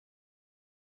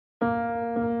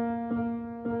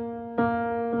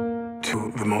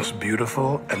most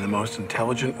beautiful and the most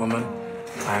intelligent woman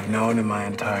I've known in my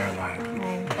entire life.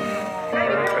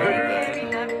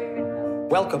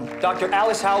 Welcome, Dr.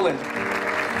 Alice Howland.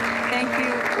 Thank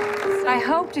you. I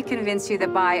hope to convince you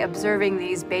that by observing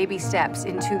these baby steps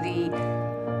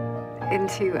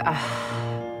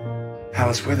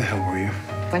Alice, where the hell were you?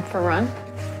 Went for a run.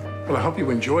 Well, I hope you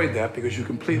enjoyed that because you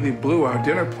completely blew our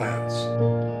dinner plans.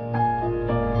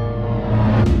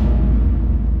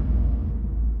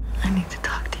 I need to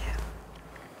talk to you.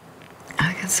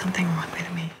 I got something wrong with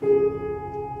me.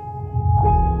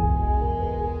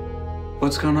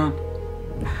 What's going on?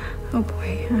 Oh,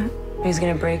 boy. He's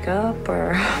gonna break up,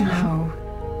 or? No.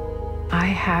 I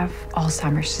have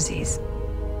Alzheimer's disease.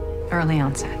 Early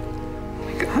onset. Oh,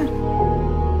 my God.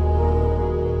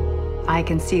 I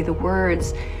can see the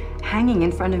words hanging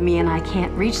in front of me, and I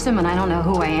can't reach them, and I don't know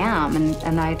who I am,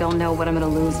 and I don't know what I'm gonna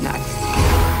lose next.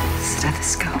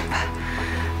 Stethoscope.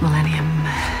 Millennium.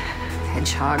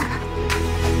 Hedgehog.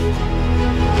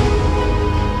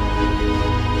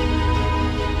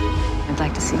 I'd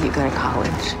like to see you go to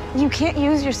college. You can't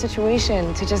use your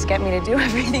situation to just get me to do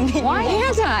everything that you Why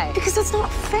want. can't I? Because that's not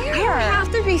fair. I don't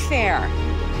have to be fair.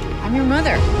 I'm your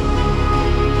mother.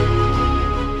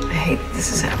 I hate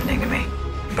this is happening to me.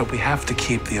 But we have to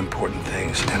keep the important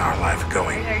things in our life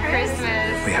going. Merry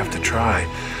Christmas. We have to try,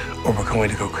 or we're going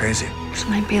to go crazy. This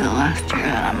might be the last year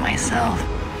that I'm myself.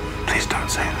 Please don't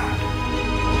say that.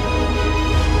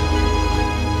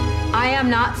 I am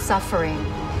not suffering.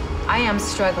 I am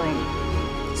struggling.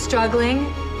 Struggling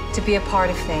to be a part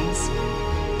of things,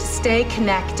 to stay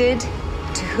connected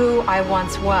to who I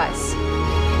once was.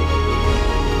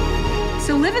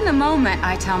 So live in the moment,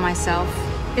 I tell myself.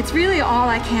 It's really all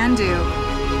I can do.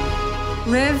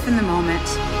 Live in the moment.